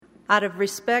Out of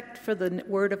respect for the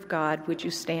Word of God, would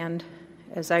you stand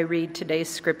as I read today's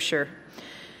scripture?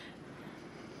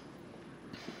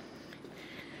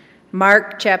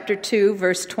 Mark chapter 2,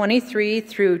 verse 23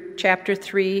 through chapter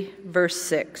 3, verse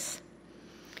 6.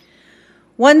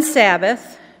 One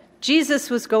Sabbath, Jesus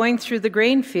was going through the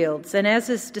grain fields, and as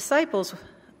his disciples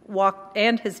walked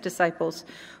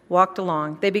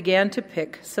along, they began to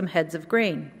pick some heads of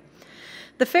grain.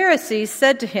 The Pharisees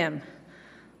said to him,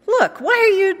 "Look, why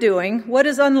are you doing what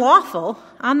is unlawful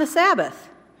on the Sabbath?"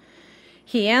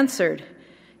 He answered,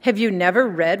 "Have you never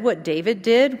read what David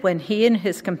did when he and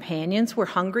his companions were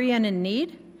hungry and in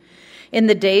need? In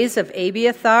the days of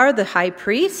Abiathar the high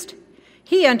priest,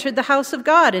 he entered the house of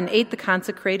God and ate the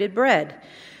consecrated bread,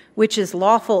 which is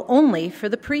lawful only for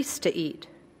the priests to eat.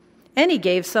 And he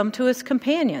gave some to his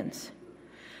companions.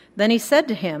 Then he said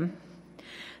to him,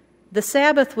 'The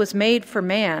Sabbath was made for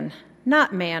man,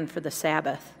 not man for the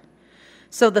Sabbath.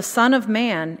 So the Son of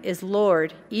Man is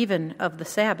Lord even of the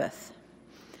Sabbath.'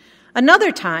 Another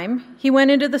time he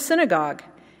went into the synagogue,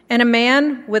 and a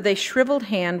man with a shriveled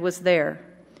hand was there.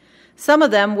 Some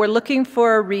of them were looking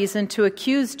for a reason to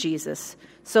accuse Jesus,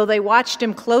 so they watched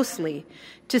him closely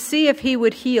to see if he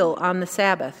would heal on the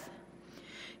Sabbath.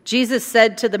 Jesus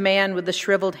said to the man with the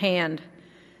shriveled hand,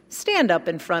 'Stand up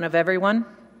in front of everyone.'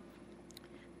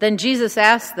 Then Jesus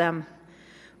asked them,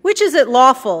 'Which is it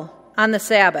lawful on the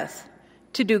Sabbath,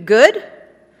 to do good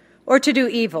or to do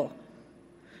evil?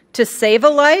 To save a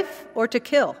life or to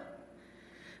kill?'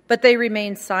 But they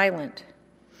remained silent.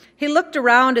 He looked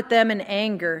around at them in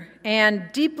anger and,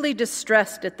 deeply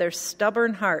distressed at their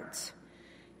stubborn hearts,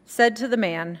 said to the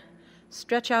man,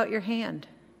 'Stretch out your hand.'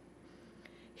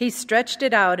 He stretched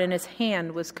it out, and his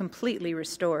hand was completely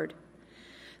restored.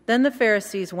 Then the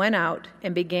Pharisees went out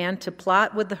and began to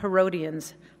plot with the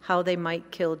Herodians how they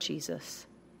might kill Jesus."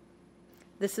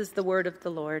 This is the word of the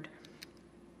Lord.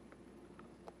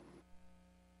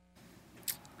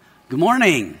 Good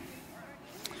morning.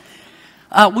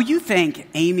 Will you thank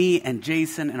Amy and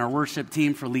Jason and our worship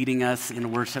team for leading us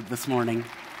in worship this morning?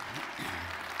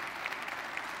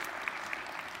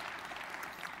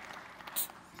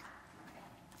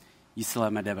 You still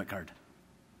have my debit card.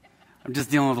 I'm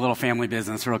just dealing with a little family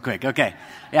business real quick. Okay.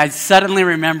 I suddenly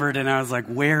remembered and I was like,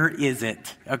 where is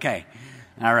it? Okay.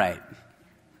 All right.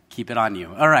 Keep it on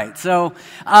you. All right. So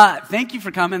thank you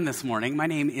for coming this morning. My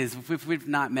name is, if we've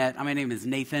not met, my name is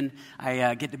Nathan.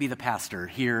 I get to be the pastor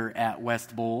here at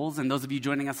West Bowles. And those of you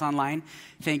joining us online,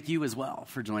 thank you as well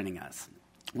for joining us.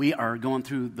 We are going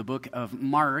through the book of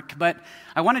Mark, but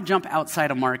I want to jump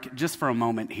outside of Mark just for a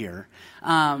moment here.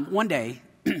 One day,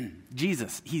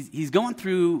 Jesus, he's going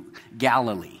through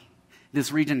Galilee,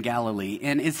 this region Galilee,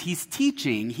 and as he's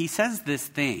teaching, he says this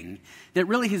thing that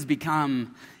really has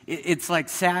become, it's like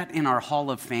sat in our hall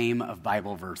of fame of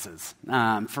Bible verses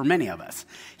for many of us.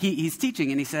 He's teaching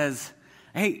and he says,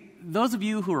 "Hey, those of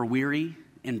you who are weary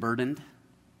and burdened,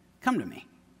 come to me."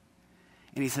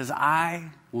 And he says,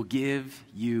 "I will give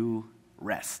you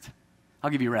rest. I'll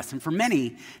give you rest." And for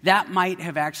many, that might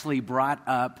have actually brought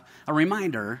up a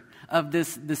reminder of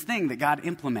this thing that God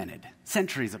implemented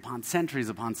centuries upon centuries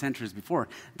upon centuries before,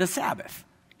 the Sabbath.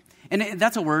 And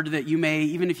that's a word that you may,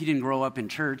 even if you didn't grow up in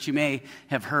church, you may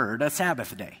have heard, a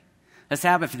Sabbath day. A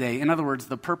Sabbath day, in other words,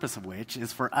 the purpose of which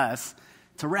is for us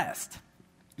to rest.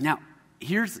 Now,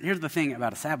 here's the thing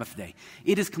about a Sabbath day.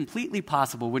 It is completely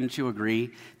possible, wouldn't you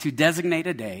agree, to designate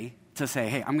a day to say,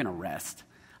 hey, I'm going to rest.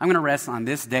 I'm going to rest on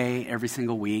this day every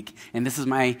single week, and this is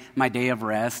my day of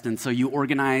rest. And so you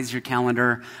organize your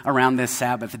calendar around this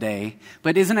Sabbath day.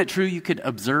 But isn't it true you could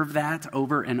observe that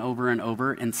over and over and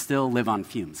over and still live on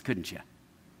fumes, couldn't you?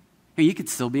 And you could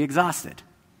still be exhausted.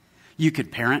 You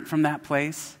could parent from that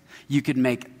place. You could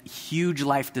make huge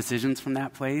life decisions from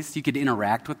that place. You could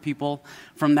interact with people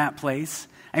from that place.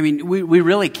 I mean, we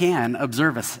really can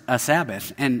observe a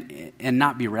Sabbath and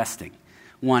not be resting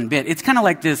one bit. It's kind of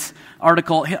like this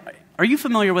article. Are you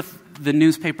familiar with the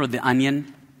newspaper The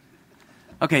Onion?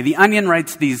 Okay, The Onion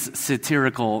writes these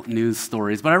satirical news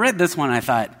stories, but I read this one and I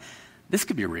thought, this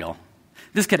could be real.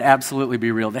 This could absolutely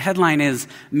be real. The headline is,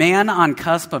 "Man on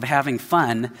cusp of having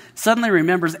fun suddenly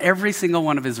remembers every single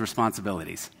one of his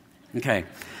responsibilities." Okay.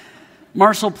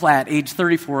 Marshall Platt, age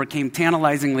 34, came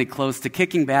tantalizingly close to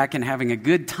kicking back and having a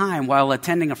good time while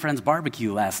attending a friend's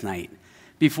barbecue last night,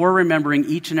 before remembering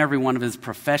each and every one of his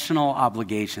professional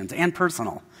obligations and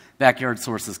personal, backyard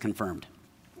sources confirmed.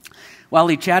 While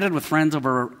he chatted with friends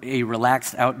over a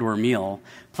relaxed outdoor meal,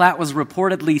 Platt was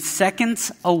reportedly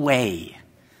seconds away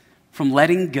from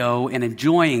letting go and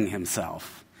enjoying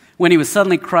himself when he was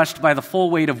suddenly crushed by the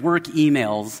full weight of work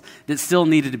emails that still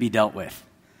needed to be dealt with.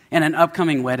 and an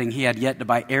upcoming wedding he had yet to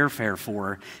buy airfare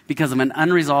for because of an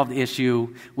unresolved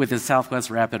issue with his Southwest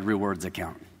Rapid Rewards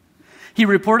account. He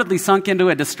reportedly sunk into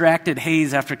a distracted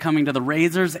haze after coming to the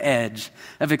razor's edge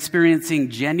of experiencing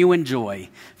genuine joy,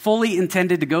 fully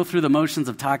intended to go through the motions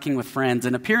of talking with friends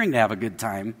and appearing to have a good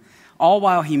time, all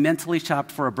while he mentally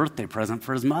shopped for a birthday present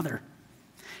for his mother.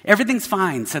 "Everything's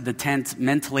fine," said the tense,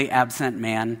 mentally absent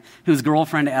man, whose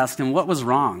girlfriend asked him what was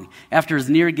wrong after his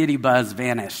near-giddy buzz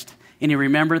vanished, and he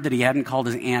remembered that he hadn't called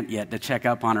his aunt yet to check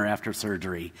up on her after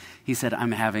surgery. He said,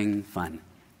 "I'm having fun."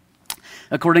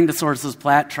 According to sources,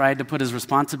 Platt tried to put his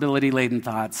responsibility-laden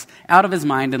thoughts out of his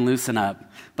mind and loosen up,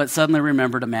 but suddenly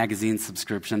remembered a magazine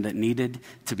subscription that needed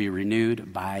to be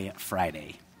renewed by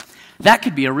Friday. That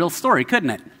could be a real story, couldn't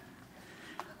it?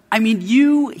 I mean,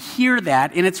 you hear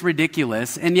that, and it's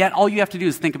ridiculous, and yet all you have to do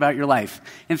is think about your life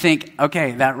and think,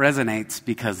 okay, that resonates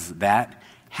because that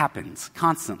happens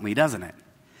constantly, doesn't it?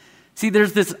 See,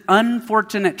 there's this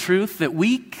unfortunate truth that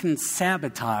we can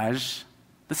sabotage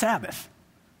the Sabbath,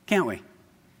 can't we?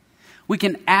 We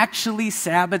can actually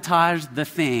sabotage the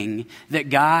thing that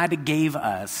God gave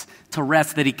us to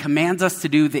rest, that he commands us to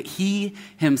do, that he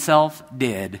himself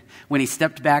did. When he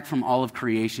stepped back from all of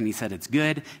creation, he said, it's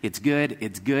good, it's good,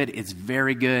 it's good, it's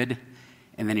very good,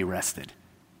 and then he rested.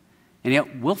 And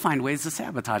yet we'll find ways to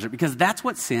sabotage it because that's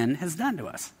what sin has done to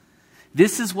us.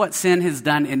 This is what sin has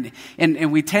done,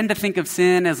 and we tend to think of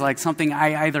sin as like something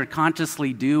I either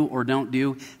consciously do or don't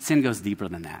do. Sin goes deeper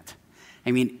than that. I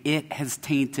mean, it has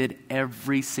tainted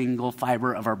every single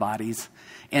fiber of our bodies.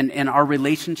 And our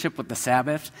relationship with the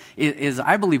Sabbath is,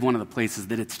 I believe, one of the places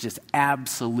that it's just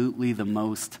absolutely the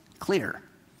most clear.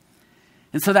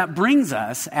 And so that brings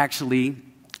us, actually,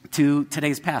 to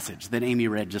today's passage that Amy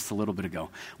read just a little bit ago.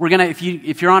 We're going to,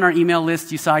 if you're on our email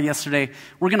list, you saw yesterday,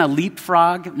 we're going to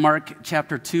leapfrog Mark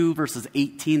chapter 2, verses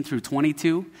 18 through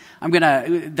 22.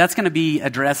 That's going to be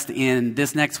addressed in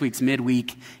this next week's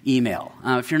midweek email.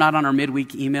 If you're not on our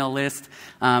midweek email list,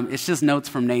 it's just notes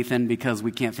from Nathan because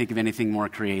we can't think of anything more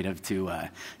creative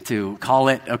to call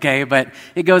it, okay? But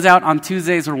it goes out on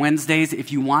Tuesdays or Wednesdays.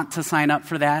 If you want to sign up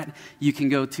for that, you can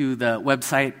go to the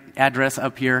website address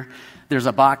up here. There's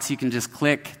a box you can just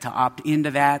click to opt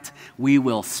into that. We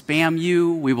will spam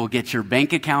you. We will get your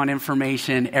bank account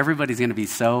information. Everybody's going to be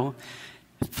so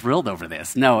thrilled over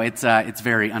this. No, it's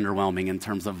very underwhelming in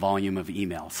terms of volume of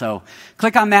email. So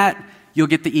click on that. You'll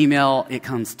get the email. It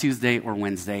comes Tuesday or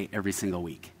Wednesday every single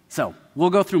week. So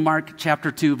we'll go through Mark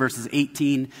chapter 2, verses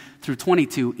 18 through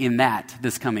 22 in that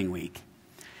this coming week.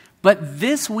 But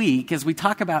this week, as we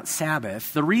talk about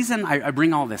Sabbath, the reason I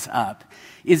bring all this up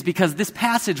is because this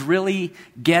passage really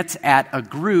gets at a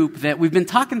group that we've been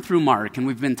talking through Mark, and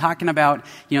we've been talking about,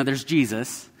 there's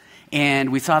Jesus,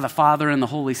 and we saw the Father and the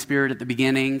Holy Spirit at the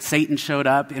beginning. Satan showed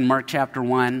up in Mark chapter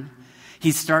 1.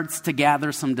 He starts to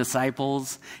gather some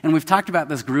disciples, and we've talked about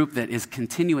this group that is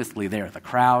continuously there, the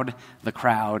crowd, the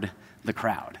crowd, the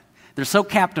crowd. They're so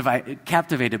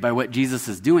captivated by what Jesus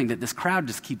is doing that this crowd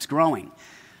just keeps growing.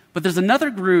 But there's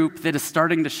another group that is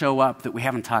starting to show up that we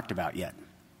haven't talked about yet.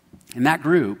 And that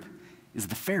group is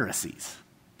the Pharisees.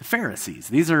 The Pharisees.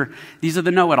 These are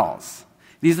the know-it-alls.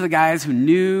 These are the guys who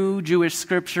knew Jewish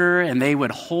scripture, and they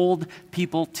would hold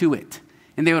people to it.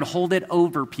 And they would hold it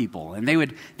over people. And they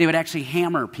would actually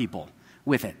hammer people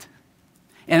with it.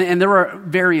 And there were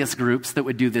various groups that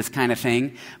would do this kind of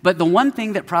thing. But the one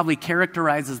thing that probably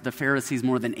characterizes the Pharisees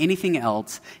more than anything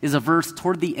else is a verse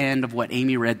toward the end of what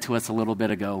Amy read to us a little bit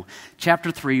ago.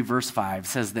 Chapter 3, verse 5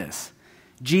 says this.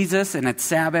 Jesus, and it's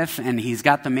Sabbath, and he's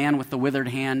got the man with the withered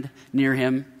hand near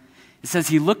him. It says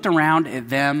he looked around at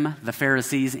them, the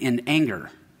Pharisees, in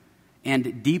anger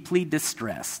and deeply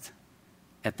distressed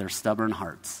at their stubborn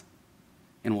hearts.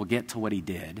 And we'll get to what he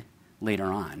did later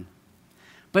on.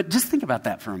 But just think about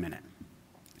that for a minute.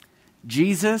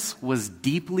 Jesus was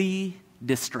deeply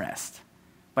distressed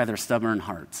by their stubborn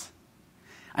hearts.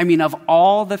 I mean, of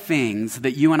all the things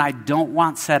that you and I don't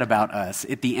want said about us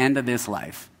at the end of this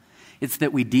life, it's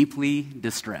that we deeply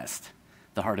distressed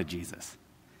the heart of Jesus.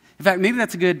 In fact, maybe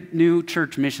that's a good new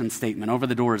church mission statement over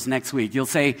the doors next week. You'll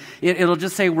say, it'll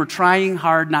just say, we're trying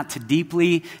hard not to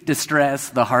deeply distress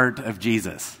the heart of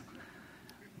Jesus.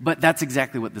 But that's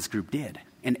exactly what this group did.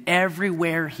 And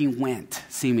everywhere he went,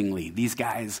 seemingly, these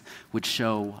guys would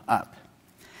show up.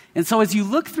 And so as you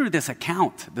look through this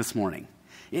account this morning,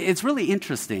 it's really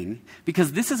interesting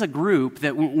because this is a group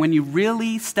that when you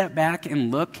really step back and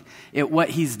look at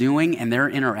what he's doing and their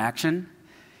interaction,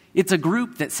 it's a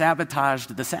group that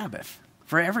sabotaged the Sabbath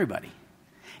for everybody.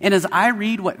 And as I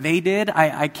read what they did,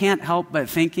 I can't help but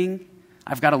thinking,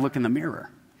 I've got to look in the mirror.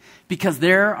 Because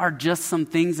there are just some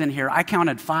things in here. I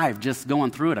counted 5 just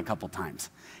going through it a couple times.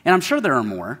 And I'm sure there are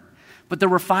more, but there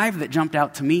were 5 that jumped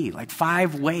out to me, like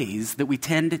 5 ways that we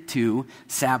tend to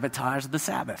sabotage the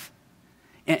Sabbath.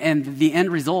 And the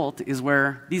end result is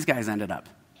where these guys ended up.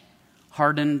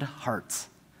 Hardened hearts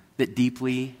that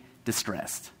deeply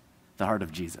distressed the heart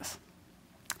of Jesus.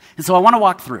 And so I want to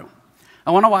walk through.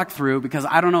 Because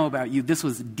I don't know about you, this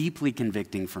was deeply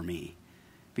convicting for me.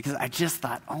 Because I just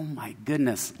thought, oh my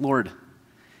goodness, Lord,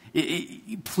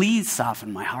 please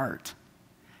soften my heart.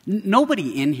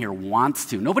 Nobody in here wants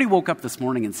to. Nobody woke up this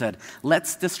morning and said,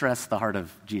 let's distress the heart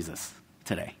of Jesus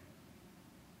today.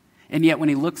 And yet when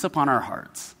he looks upon our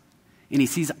hearts, and he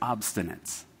sees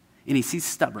obstinance, and he sees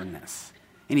stubbornness,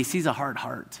 and he sees a hard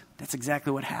heart, that's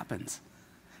exactly what happens.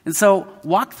 And so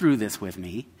walk through this with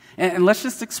me, and let's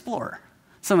just explore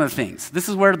some of the things. This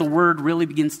is where the word really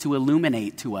begins to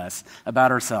illuminate to us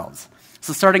about ourselves.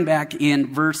 So starting back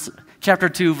in chapter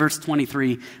 2, verse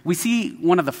 23, we see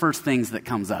one of the first things that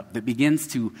comes up that begins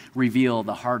to reveal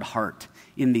the hard heart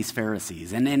in these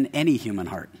Pharisees and in any human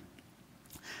heart.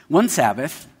 One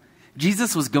Sabbath,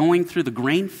 Jesus was going through the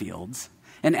grain fields,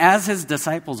 and as his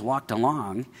disciples walked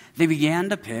along, they began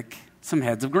to pick some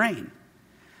heads of grain.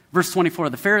 Verse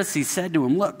 24, the Pharisees said to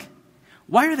him, look,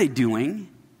 why are they doing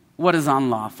what is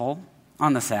unlawful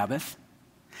on the Sabbath?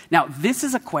 Now, this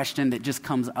is a question that just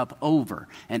comes up over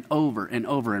and over and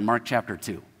over in Mark chapter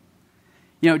 2.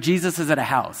 Jesus is at a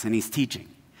house and he's teaching,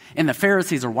 and the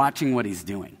Pharisees are watching what he's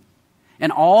doing.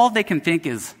 And all they can think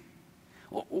is,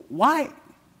 why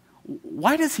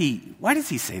does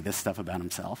he say this stuff about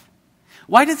himself?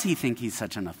 Why does he think he's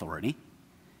such an authority?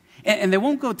 And they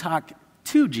won't go talk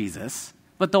to Jesus,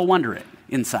 but they'll wonder it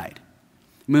inside.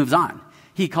 Moves on.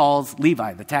 He calls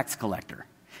Levi, the tax collector.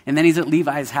 And then he's at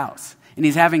Levi's house, and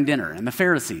he's having dinner. And the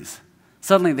Pharisees,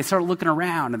 suddenly they start looking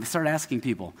around, and they start asking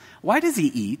people, why does he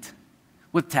eat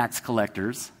with tax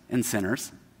collectors and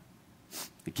sinners?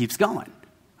 It keeps going,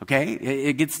 okay?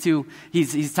 It gets to,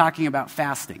 he's talking about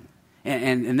fasting.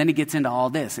 And then he gets into all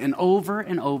this. And over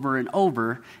and over and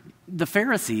over, the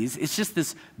Pharisees, it's just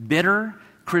this bitter,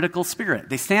 critical spirit.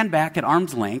 They stand back at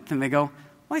arm's length, and they go,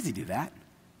 why does he do that?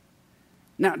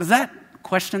 Now, does that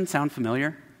question sound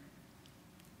familiar?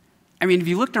 I mean, if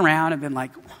you looked around and been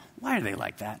like, why are they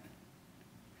like that?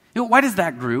 Why does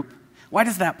that group? Why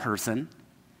does that person?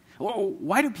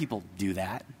 Why do people do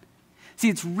that? See,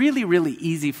 it's really, really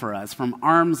easy for us from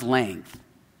arm's length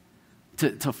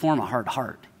to form a hard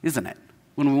heart, isn't it?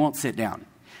 When we won't sit down.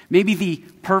 Maybe the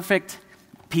perfect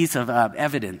piece of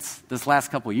evidence this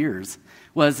last couple years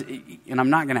was, and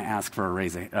I'm not going to ask for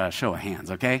a show of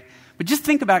hands, okay? But just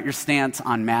think about your stance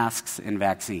on masks and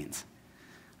vaccines.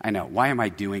 I know, why am I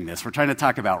doing this? We're trying to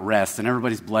talk about rest, and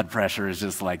everybody's blood pressure is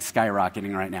just like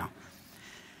skyrocketing right now.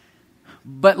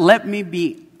 But let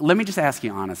me just ask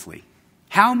you honestly,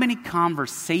 how many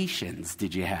conversations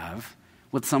did you have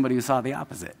with somebody who saw the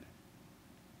opposite?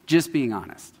 Just being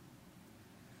honest.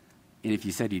 And if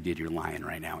you said you did, you're lying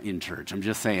right now in church. I'm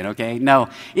just saying, okay? No,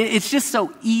 it's just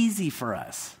so easy for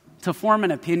us to form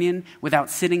an opinion without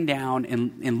sitting down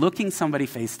and looking somebody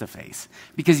face to face.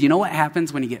 Because you know what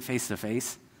happens when you get face to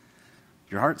face?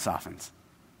 Your heart softens.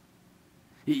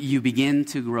 You begin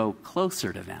to grow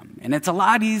closer to them. And it's a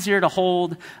lot easier to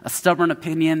hold a stubborn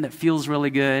opinion that feels really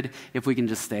good if we can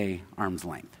just stay arm's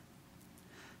length.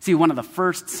 See, one of the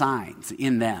first signs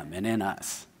in them and in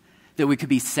us that we could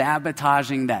be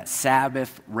sabotaging that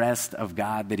Sabbath rest of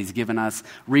God that he's given us,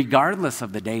 regardless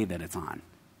of the day that it's on,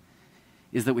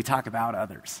 is that we talk about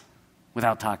others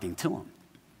without talking to them.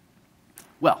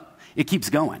 Well, it keeps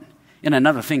going. And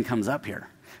another thing comes up here.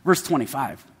 Verse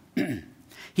 25.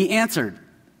 He answered,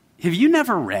 have you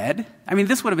never read? I mean,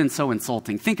 this would have been so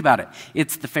insulting. Think about it.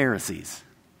 It's the Pharisees.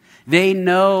 They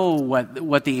know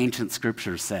what the ancient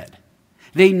scriptures said.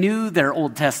 They knew their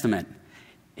Old Testament.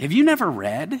 Have you never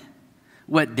read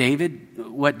what David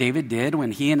did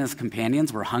when he and his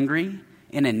companions were hungry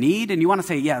and in need? And you want to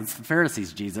say, yeah, it's the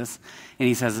Pharisees, Jesus. And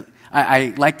he says,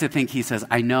 I like to think he says,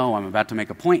 I know, I'm about to make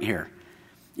a point here.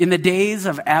 In the days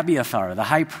of Abiathar, the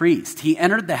high priest, he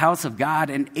entered the house of God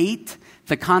and ate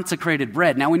the consecrated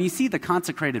bread. Now, when you see the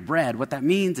consecrated bread, what that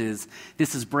means is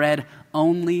this is bread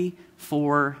only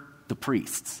for the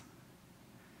priests.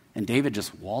 And David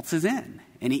just waltzes in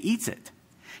and he eats it.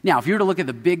 Now, if you were to look at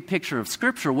the big picture of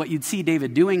Scripture, what you'd see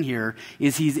David doing here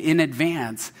is he's in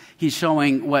advance, he's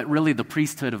showing what really the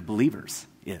priesthood of believers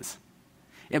is.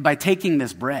 And by taking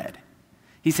this bread,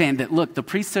 he's saying that, look, the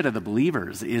priesthood of the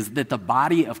believers is that the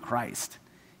body of Christ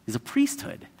is a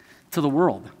priesthood to the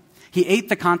world. He ate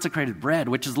the consecrated bread,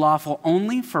 which is lawful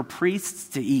only for priests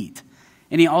to eat.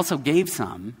 And he also gave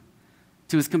some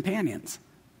to his companions.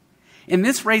 And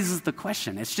this raises the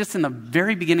question. It's just in the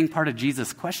very beginning part of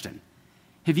Jesus' question.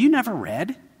 Have you never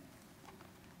read?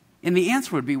 And the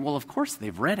answer would be, well, of course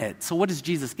they've read it. So what is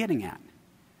Jesus getting at?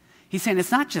 He's saying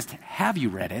it's not just have you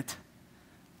read it,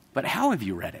 but how have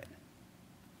you read it?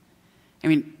 I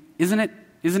mean, isn't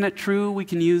it true we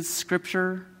can use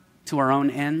Scripture to our own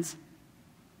ends?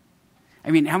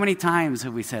 I mean, how many times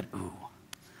have we said, ooh,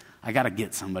 I got to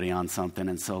get somebody on something,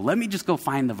 and so let me just go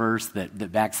find the verse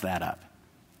that backs that up.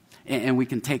 And we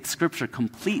can take Scripture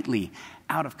completely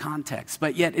out of context.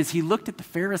 But yet, as he looked at the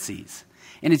Pharisees,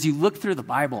 and as you look through the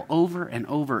Bible over and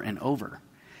over and over,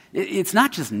 it's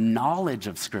not just knowledge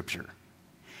of Scripture.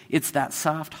 It's that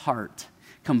soft heart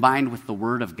combined with the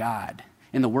Word of God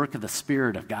and the work of the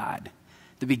Spirit of God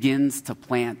that begins to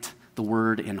plant the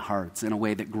Word in hearts in a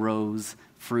way that grows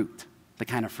fruit, the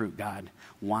kind of fruit God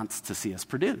wants to see us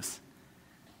produce.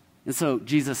 And so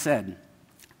Jesus said,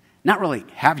 not really,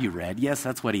 have you read? Yes,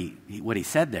 that's what he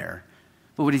said there.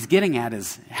 But what he's getting at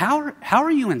is, how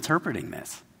are you interpreting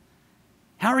this?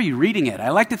 How are you reading it? I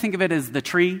like to think of it as the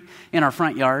tree in our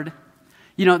front yard.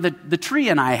 You know, the tree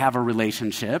and I have a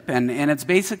relationship, and it's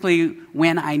basically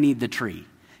when I need the tree.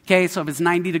 Okay, so if it's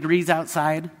 90 degrees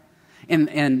outside, and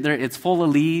it's full of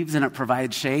leaves and it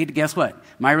provides shade, guess what?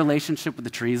 My relationship with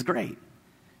the tree is great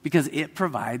because it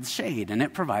provides shade and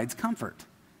it provides comfort.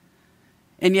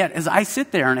 And yet, as I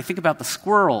sit there and I think about the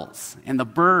squirrels and the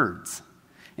birds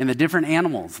and the different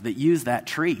animals that use that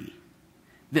tree,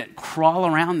 that crawl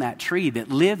around that tree, that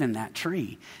live in that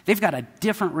tree, they've got a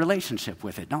different relationship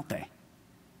with it, don't they?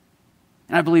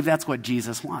 And I believe that's what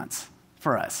Jesus wants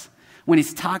for us. When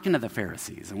he's talking to the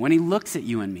Pharisees and when he looks at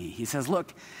you and me, he says,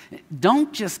 look,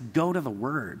 don't just go to the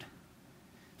Word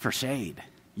for shade.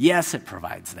 Yes, it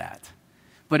provides that,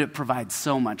 but it provides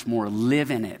so much more. Live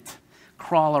in it,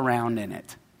 crawl around in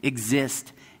it,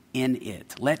 exist in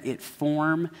it. Let it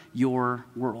form your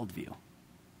worldview.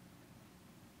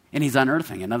 And he's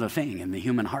unearthing another thing in the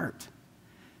human heart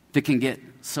that can get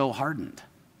so hardened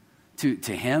to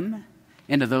him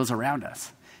and to those around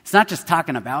us. It's not just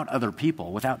talking about other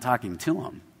people without talking to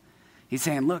them. He's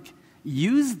saying, look,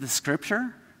 use the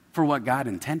Scripture for what God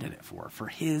intended it for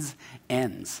his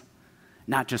ends,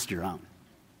 not just your own.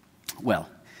 Well,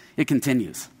 it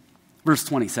continues. Verse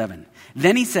 27.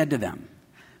 Then he said to them,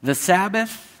 the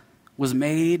Sabbath was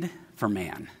made for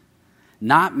man,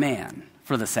 not man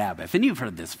for the Sabbath. And you've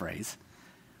heard this phrase,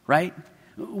 right?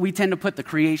 We tend to put the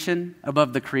creation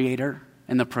above the creator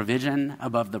and the provision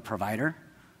above the provider,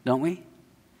 don't we?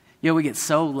 Yeah, we get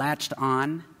so latched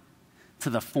on to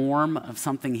the form of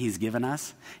something he's given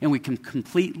us, and we can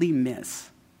completely miss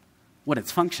what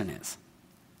its function is.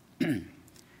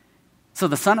 So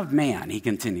the Son of Man, he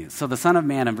continues, so the Son of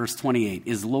Man in verse 28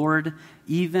 is Lord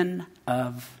even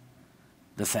of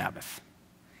the Sabbath.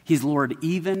 He's Lord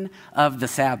even of the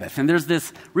Sabbath. And there's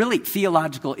this really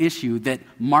theological issue that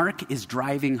Mark is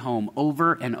driving home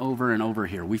over and over and over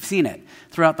here. We've seen it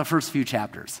throughout the first few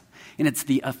chapters. And it's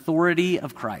the authority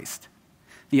of Christ.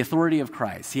 The authority of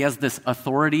Christ. He has this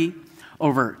authority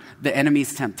over the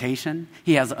enemy's temptation.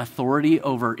 He has authority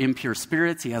over impure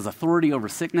spirits. He has authority over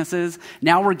sicknesses.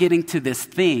 Now we're getting to this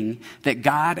thing that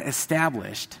God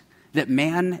established that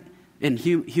man and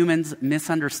humans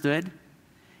misunderstood.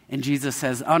 And Jesus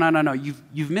says, oh, no,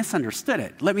 you've misunderstood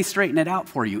it. Let me straighten it out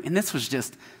for you. And this was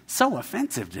just so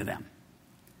offensive to them.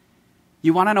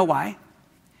 You want to know why?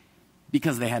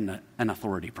 Because they had an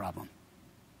authority problem.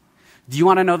 Do you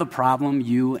want to know the problem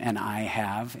you and I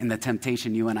have and the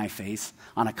temptation you and I face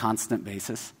on a constant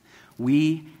basis?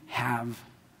 We have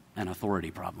an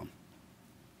authority problem.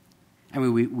 I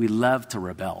mean, we love to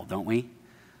rebel, don't we?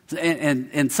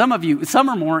 And some of you, some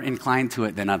are more inclined to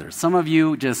it than others. Some of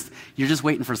you you're just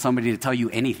waiting for somebody to tell you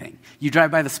anything. You drive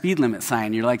by the speed limit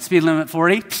sign, you're like, speed limit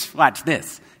 40? Psh, watch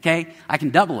this, okay? I can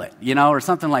double it, or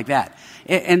something like that.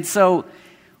 And so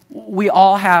we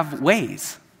all have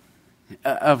ways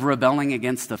of rebelling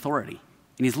against authority.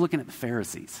 And he's looking at the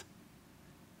Pharisees.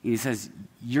 And he says,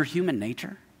 your human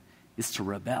nature is to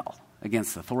rebel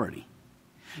against authority.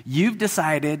 You've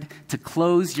decided to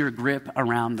close your grip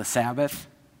around the Sabbath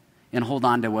and hold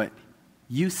on to what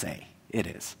you say it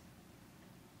is.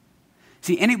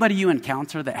 See, anybody you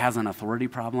encounter that has an authority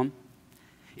problem,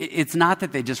 it's not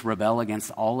that they just rebel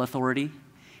against all authority.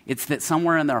 It's that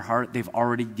somewhere in their heart, they've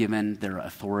already given their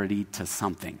authority to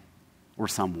something or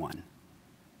someone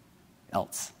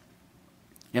else.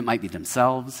 It might be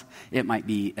themselves. It might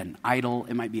be an idol.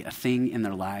 It might be a thing in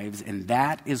their lives. And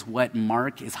that is what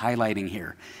Mark is highlighting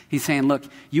here. He's saying, look,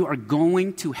 you are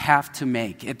going to have to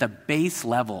make, at the base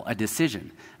level, a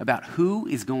decision about who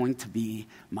is going to be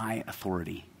my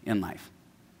authority in life.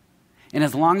 And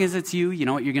as long as it's you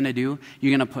know what you're going to do?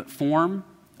 You're going to put form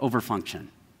over function.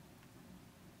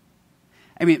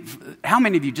 I mean, how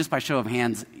many of you, just by show of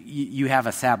hands, you have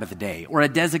a Sabbath day or a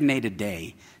designated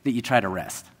day that you try to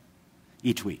rest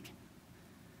each week?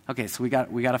 Okay, so we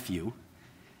got a few.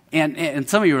 And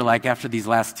some of you are like, after these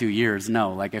last 2 years,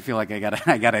 no, like I feel like I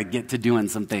gotta get to doing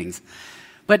some things.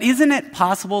 But isn't it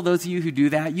possible, those of you who do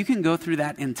that, you can go through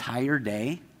that entire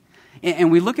day?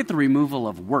 And we look at the removal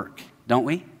of work, don't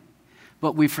we?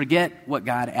 But we forget what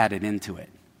God added into it.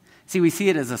 See, we see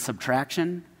it as a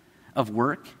subtraction of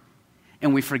work,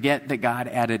 and we forget that God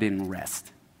added in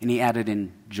rest, and he added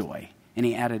in joy, and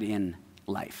he added in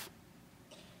life.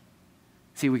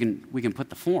 See, we can put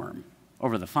the form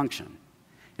over the function.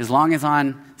 As long as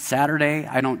on Saturday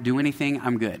I don't do anything,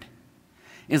 I'm good.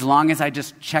 As long as I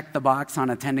just check the box on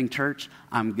attending church,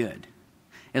 I'm good.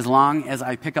 As long as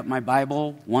I pick up my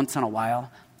Bible once in a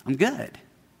while, I'm good.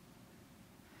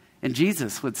 And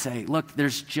Jesus would say, look,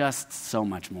 there's just so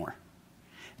much more.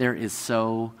 There is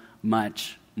so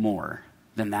much more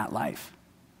than that life.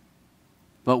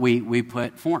 But we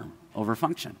put form over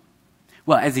function.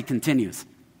 Well, as he continues,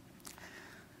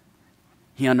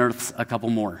 he unearths a couple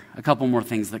more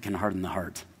things that can harden the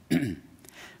heart.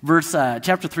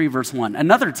 Chapter 3, verse 1.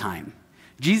 Another time,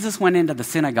 Jesus went into the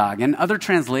synagogue, and other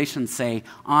translations say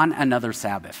on another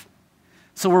Sabbath.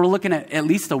 So we're looking at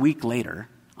least a week later.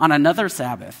 On another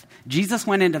Sabbath, Jesus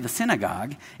went into the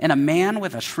synagogue, and a man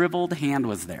with a shriveled hand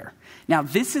was there. Now,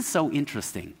 this is so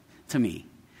interesting to me,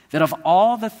 that of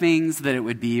all the things that it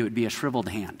would be a shriveled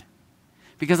hand.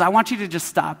 Because I want you to just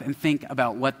stop and think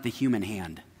about what the human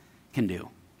hand can do.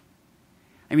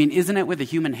 I mean, isn't it with the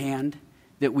human hand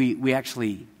that we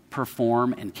actually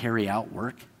perform and carry out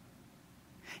work?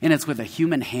 And it's with a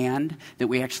human hand that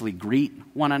we actually greet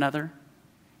one another.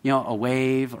 You know, a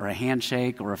wave or a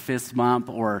handshake or a fist bump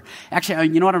or... Actually,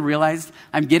 you know what I realized?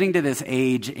 I'm getting to this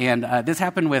age, and this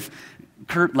happened with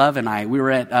Kurt Love and I. We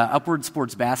were at Upward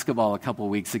Sports Basketball a couple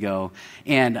weeks ago,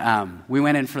 and we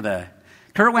went in for the...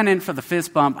 Kurt went in for the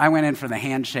fist bump, I went in for the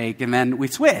handshake, and then we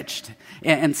switched.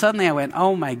 And suddenly I went,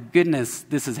 oh my goodness,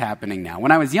 this is happening now.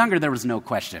 When I was younger, there was no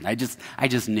question. I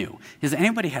just knew. Has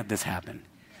anybody had this happen?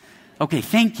 Okay,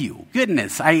 thank you.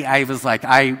 Goodness. I was like,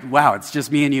 wow, it's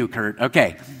just me and you, Kurt.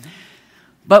 Okay.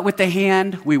 But with the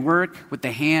hand, we work. With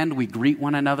the hand, we greet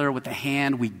one another. With the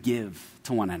hand, we give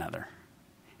to one another.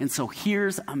 And so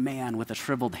here's a man with a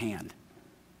shriveled hand.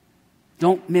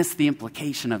 Don't miss the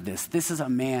implication of this. This is a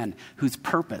man whose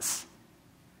purpose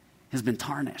has been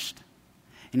tarnished.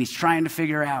 And he's trying to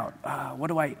figure out, what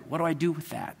do I do with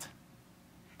that?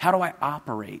 How do I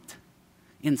operate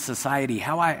in society?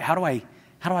 How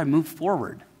do I move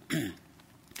forward?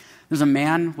 There's a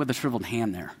man with a shriveled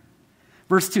hand there.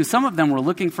 Verse 2, some of them were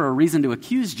looking for a reason to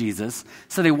accuse Jesus,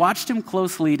 so they watched him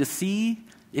closely to see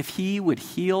if he would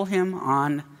heal him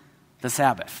on the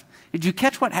Sabbath. Did you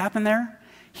catch what happened there?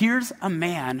 Here's a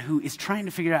man who is trying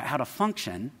to figure out how to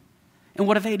function, and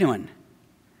what are they doing?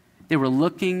 They were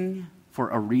looking for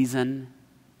a reason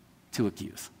to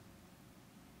accuse.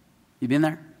 You been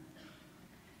there?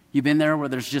 You been there where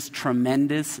there's just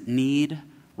tremendous need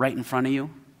right in front of you,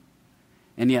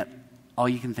 and yet all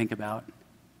you can think about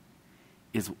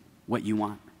is what you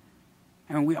want?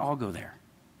 I mean, we all go there.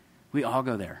 We all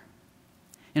go there.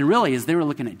 And really, as they were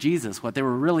looking at Jesus, what they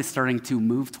were really starting to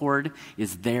move toward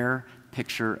is their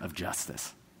picture of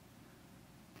justice.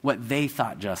 What they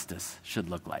thought justice should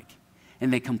look like.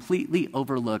 And they completely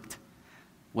overlooked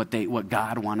what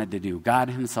God wanted to do, God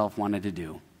himself wanted to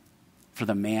do for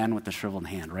the man with the shriveled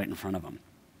hand right in front of him.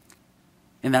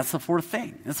 And that's the fourth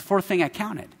thing. That's the fourth thing I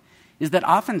counted, is that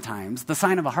oftentimes the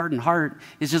sign of a hardened heart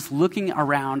is just looking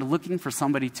around, looking for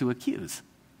somebody to accuse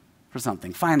for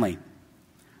something. Finally,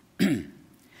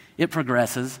 it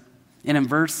progresses, and in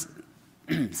verse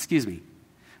 3,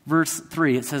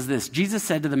 it says this, Jesus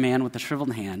said to the man with the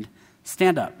shriveled hand,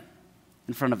 stand up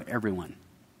in front of everyone.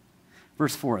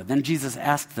 Verse 4, then Jesus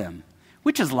asked them,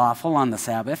 which is lawful on the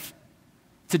Sabbath,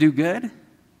 to do good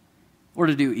or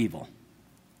to do evil,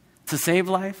 to save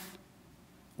life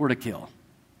or to kill?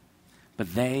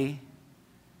 But they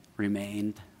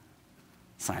remained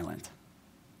silent.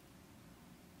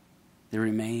 They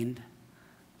remained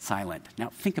silent. Now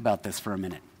think about this for a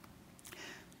minute.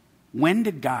 When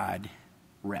did God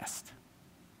rest?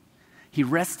 He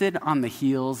rested on the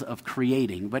heels of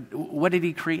creating, but what did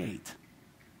he create?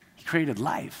 He created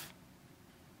life.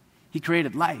 He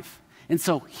created life. And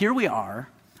so here we are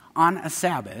on a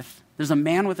Sabbath. There's a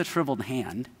man with a shriveled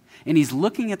hand, and he's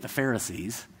looking at the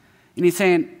Pharisees, and he's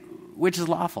saying, which is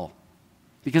lawful?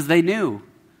 Because they knew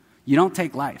you don't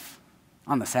take life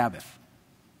on the Sabbath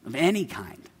of any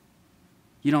kind.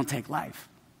 you don't take life,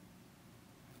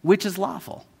 which is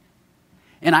lawful.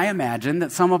 And I imagine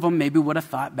that some of them maybe would have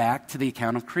thought back to the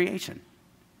account of creation.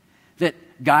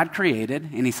 That God created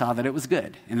and he saw that it was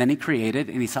good. And then he created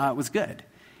and he saw it was good.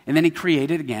 And then he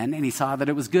created again and he saw that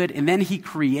it was good. And then he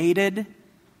created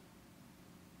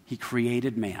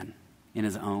man in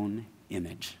his own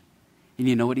image. And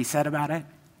you know what he said about it?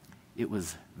 It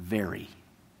was very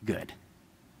good.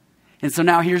 And so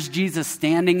now here's Jesus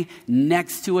standing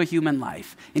next to a human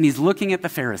life. And he's looking at the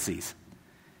Pharisees.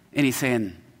 And he's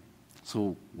saying,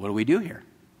 so what do we do here?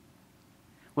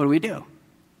 What do we do?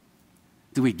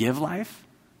 Do we give life?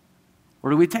 Or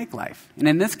do we take life? And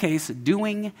in this case,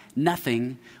 doing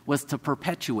nothing was to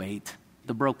perpetuate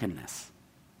the brokenness.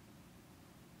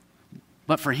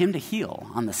 But for him to heal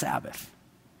on the Sabbath,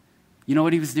 you know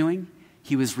what he was doing?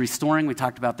 He was restoring, we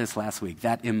talked about this last week,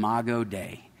 that imago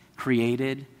Dei,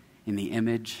 created in the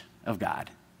image of God.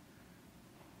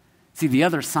 See, the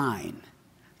other sign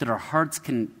that our hearts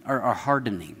are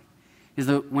hardening is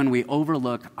that when we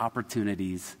overlook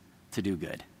opportunities to do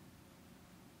good.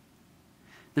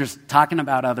 There's talking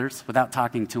about others without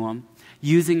talking to them,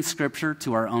 using Scripture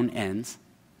to our own ends.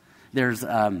 There's,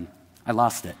 I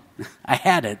lost it. I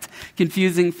had it.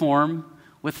 Confusing form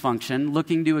with function,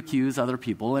 looking to accuse other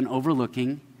people, and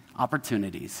overlooking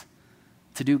opportunities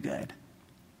to do good.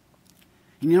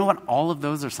 And you know what all of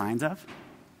those are signs of?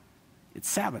 It's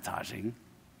sabotaging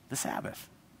the Sabbath.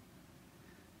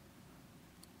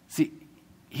 See,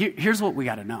 here's what we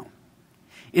got to know,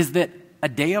 is that a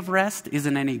day of rest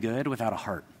isn't any good without a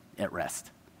heart at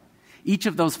rest. Each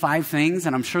of those 5 things,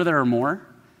 and I'm sure there are more,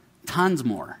 tons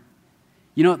more.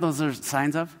 You know what those are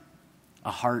signs of? A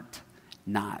heart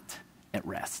not at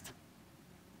rest.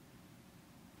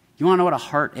 You want to know what a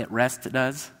heart at rest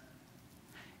does?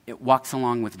 It walks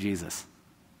along with Jesus.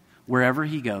 Wherever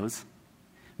he goes,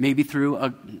 maybe through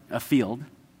a field,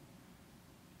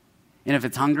 and if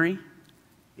it's hungry,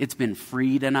 it's been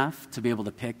freed enough to be able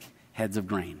to pick heads of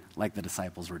grain like the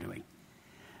disciples were doing.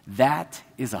 That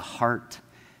is a heart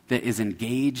that is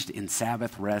engaged in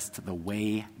Sabbath rest the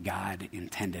way God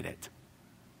intended it.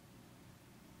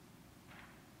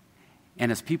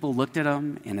 And as people looked at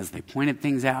him, and as they pointed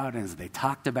things out, and as they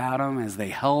talked about him, as they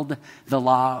held the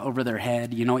law over their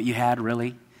head, you know what you had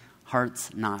really?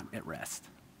 Hearts not at rest.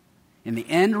 And the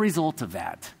end result of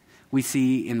that we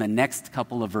see in the next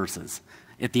couple of verses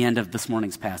at the end of this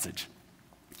morning's passage.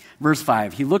 Verse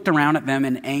 5, he looked around at them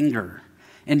in anger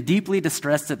and deeply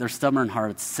distressed at their stubborn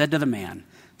hearts, said to the man,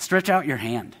 stretch out your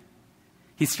hand.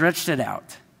 He stretched it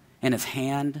out, and his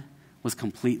hand was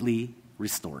completely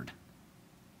restored.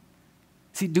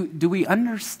 See, do we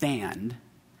understand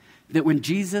that when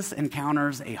Jesus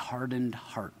encounters a hardened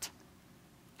heart,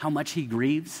 how much he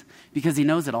grieves? Because he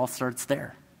knows it all starts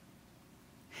there.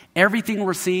 Everything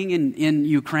we're seeing in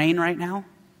Ukraine right now,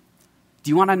 do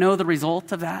you want to know the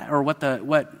result of that? Or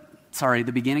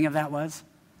the beginning of that was?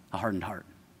 A hardened heart.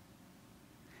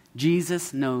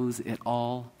 Jesus knows it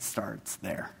all starts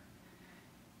there.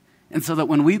 And so that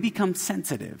when we become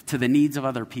sensitive to the needs of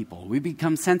other people, we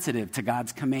become sensitive to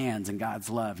God's commands and God's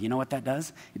love, you know what that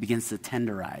does? It begins to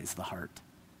tenderize the heart.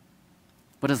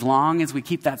 But as long as we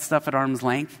keep that stuff at arm's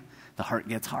length, the heart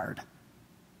gets hard.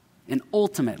 And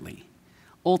ultimately,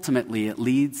 it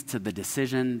leads to the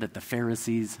decision that the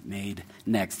Pharisees made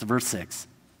next. Verse 6.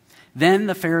 Then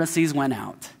the Pharisees went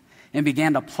out and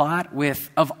began to plot with,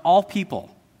 of all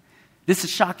people, this is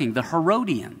shocking, the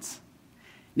Herodians.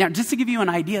 Now, just to give you an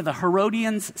idea, the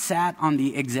Herodians sat on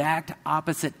the exact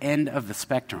opposite end of the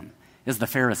spectrum as the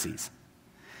Pharisees.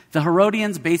 The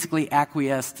Herodians basically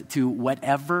acquiesced to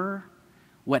whatever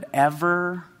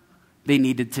they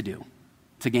needed to do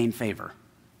to gain favor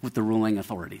with the ruling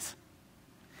authorities.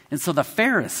 And so the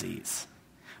Pharisees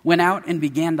went out and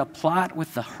began to plot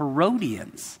with the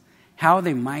Herodians how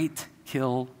they might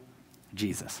kill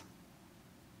Jesus.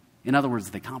 In other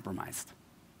words, they compromised.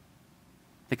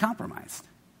 They compromised.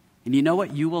 And you know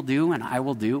what you will do and I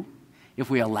will do if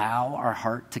we allow our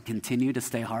heart to continue to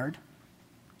stay hard?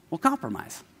 We'll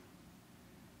compromise.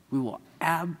 We will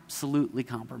absolutely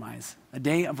compromise. A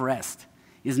day of rest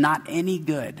is not any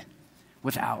good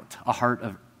without a heart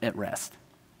at rest.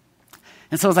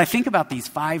 And so as I think about these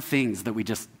 5 things that we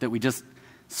just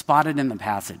spotted in the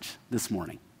passage this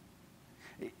morning,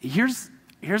 here's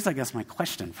I guess my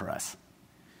question for us.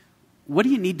 What do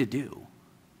you need to do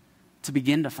to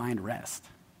begin to find rest?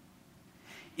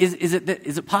 Is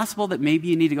it possible that maybe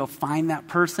you need to go find that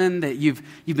person that you've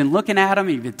been looking at them,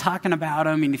 you've been talking about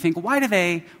them, and you think, why do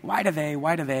they?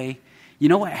 You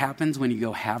know what happens when you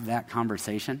go have that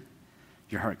conversation?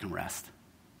 Your heart can rest.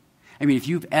 I mean, if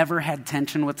you've ever had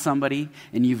tension with somebody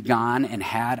and you've gone and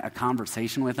had a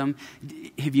conversation with them,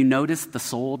 have you noticed the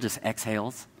soul just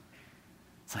exhales?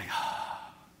 It's like,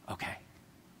 oh, okay,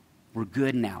 we're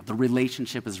good now. The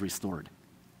relationship is restored.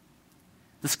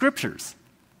 The scriptures.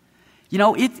 You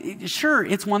know, sure,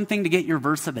 it's one thing to get your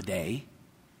verse of the day,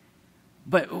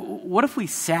 but what if we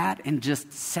sat and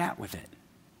just sat with it?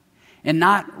 And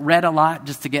not read a lot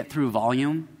just to get through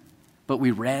volume, but we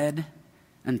read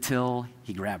until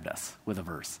he grabbed us with a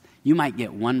verse. You might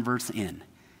get one verse in,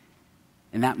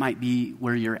 and that might be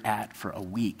where you're at for a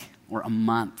week or a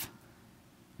month,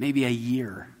 maybe a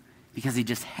year, because he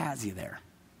just has you there.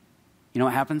 You know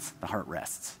what happens? The heart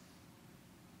rests.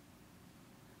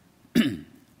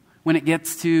 When it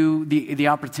gets to the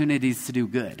opportunities to do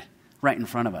good right in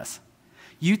front of us.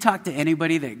 You talk to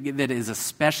anybody that is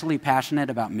especially passionate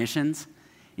about missions,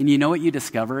 and you know what you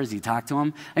discover as you talk to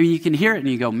them? I mean, you can hear it and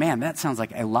you go, man, that sounds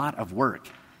like a lot of work.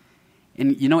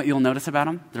 And you know what you'll notice about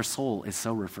them? Their soul is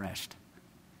so refreshed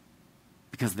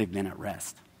because they've been at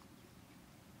rest.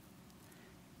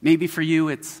 Maybe for you,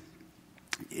 it's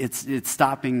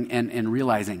stopping and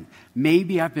realizing,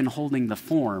 maybe I've been holding the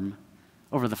form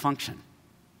over the function.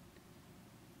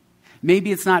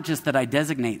 Maybe it's not just that I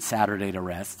designate Saturday to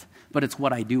rest, but it's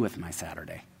what I do with my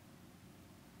Saturday.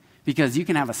 Because you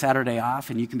can have a Saturday off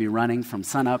and you can be running from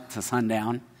sunup to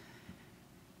sundown,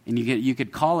 and you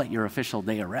could call it your official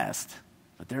day of rest,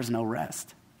 but there's no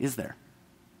rest, is there?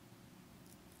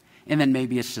 And then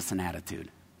maybe it's just an attitude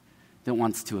that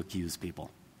wants to accuse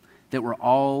people, that we're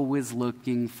always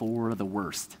looking for the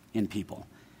worst in people,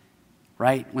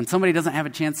 right? When somebody doesn't have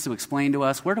a chance to explain to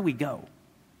us, where do we go?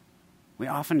 We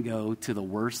often go to the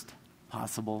worst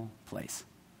possible place.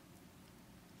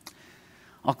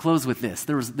 I'll close with this.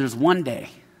 There's one day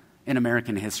in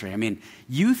American history. I mean,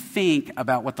 you think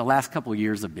about what the last couple of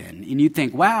years have been, and you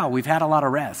think, wow, we've had a lot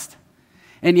of rest.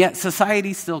 And yet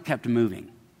society still kept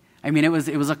moving. I mean, it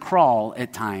was a crawl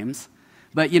at times.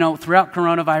 But, you know, throughout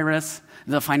coronavirus,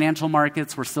 the financial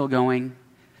markets were still going.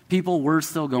 People were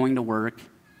still going to work.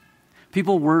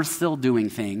 People were still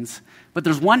doing things. But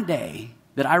there's one day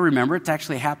that I remember, it's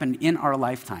actually happened in our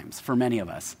lifetimes for many of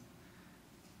us,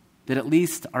 that at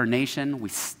least our nation, we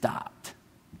stopped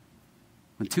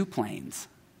when 2 planes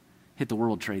hit the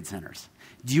World Trade Centers.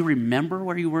 Do you remember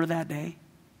where you were that day?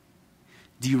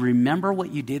 Do you remember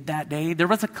what you did that day? There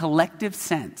was a collective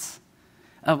sense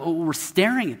of, oh, we're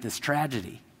staring at this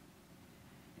tragedy.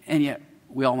 And yet,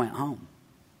 we all went home.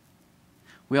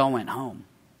 We all went home.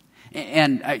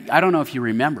 And I don't know if you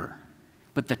remember,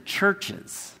 but the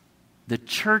churches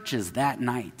that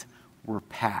night were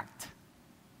packed.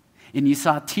 And you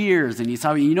saw tears, and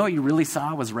you know what you really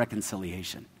saw was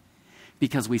reconciliation.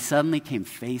 Because we suddenly came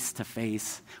face to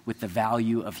face with the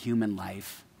value of human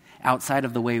life outside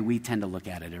of the way we tend to look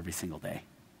at it every single day.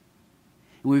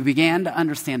 And we began to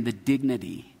understand the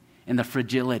dignity and the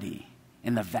fragility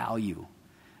and the value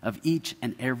of each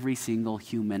and every single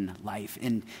human life.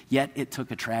 And yet it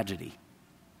took a tragedy.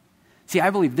 See, I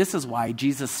believe this is why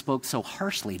Jesus spoke so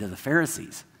harshly to the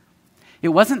Pharisees. It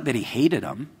wasn't that he hated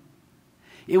them.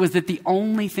 It was that the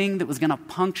only thing that was going to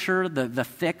puncture the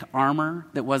thick armor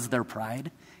that was their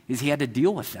pride is he had to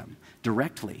deal with them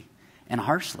directly and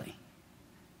harshly.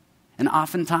 And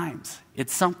oftentimes,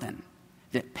 it's something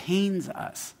that pains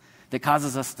us, that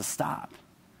causes us to stop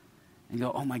and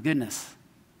go, oh my goodness,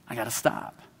 I got to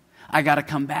stop. I got to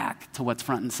come back to what's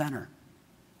front and center.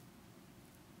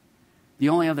 The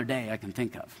only other day I can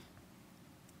think of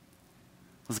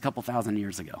was a couple thousand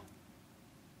years ago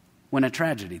when a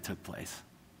tragedy took place.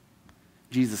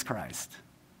 Jesus Christ,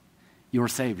 your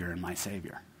Savior and my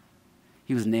Savior.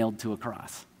 He was nailed to a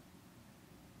cross.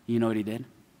 You know what he did?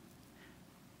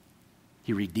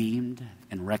 He redeemed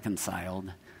and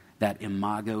reconciled that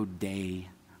Imago Dei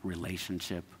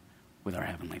relationship with our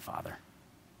Heavenly Father.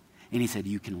 And he said,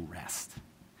 you can rest.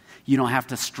 You don't have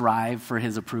to strive for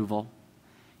his approval.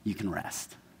 You can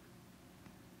rest.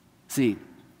 See,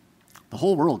 the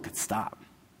whole world could stop.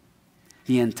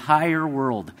 The entire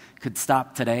world could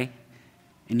stop today,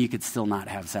 and you could still not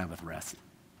have Sabbath rest.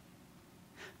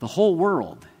 The whole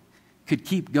world could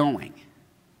keep going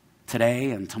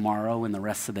today and tomorrow and the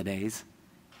rest of the days,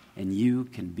 and you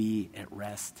can be at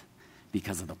rest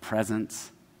because of the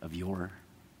presence of your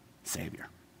Savior.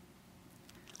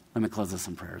 Let me close with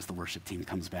some prayers. The worship team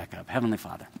comes back up. Heavenly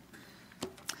Father,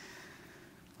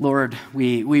 Lord,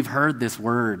 we've heard this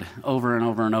word over and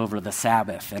over and over, the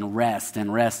Sabbath, and rest,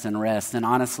 and rest, and rest. And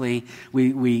honestly,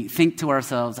 we think to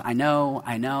ourselves, I know,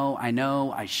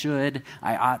 I should,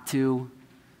 I ought to.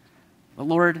 But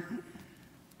Lord,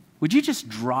 would you just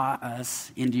draw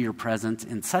us into your presence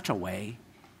in such a way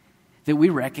that we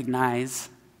recognize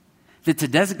that to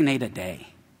designate a day,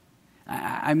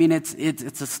 I mean,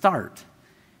 it's a start,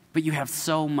 but you have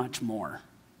so much more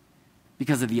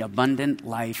because of the abundant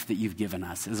life that you've given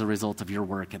us as a result of your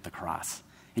work at the cross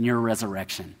and your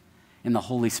resurrection and the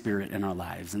Holy Spirit in our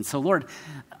lives. And so, Lord,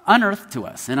 unearth to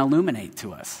us and illuminate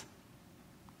to us,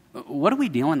 what are we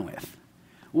dealing with?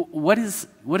 What is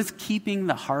keeping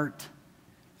the heart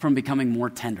from becoming more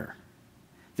tender,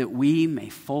 that we may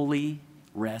fully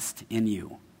rest in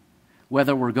you?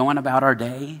 Whether we're going about our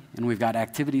day and we've got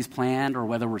activities planned or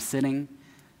whether we're sitting,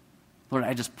 Lord,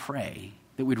 I just pray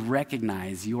that we'd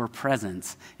recognize your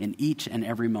presence in each and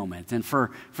every moment. And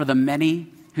for the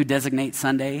many who designate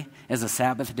Sunday as a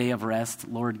Sabbath day of rest,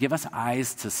 Lord, give us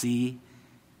eyes to see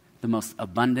the most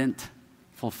abundant,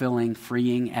 fulfilling,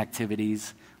 freeing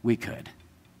activities we could.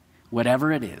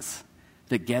 Whatever it is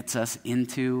that gets us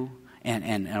into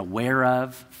and aware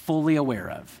of, fully aware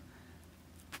of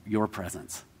your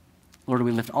presence. Lord,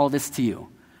 we lift all this to you.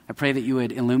 I pray that you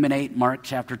would illuminate Mark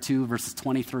chapter 2, verses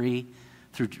 23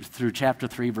 through chapter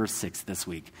 3, verse 6 this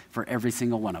week for every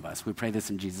single one of us. We pray this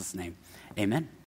in Jesus' name. Amen.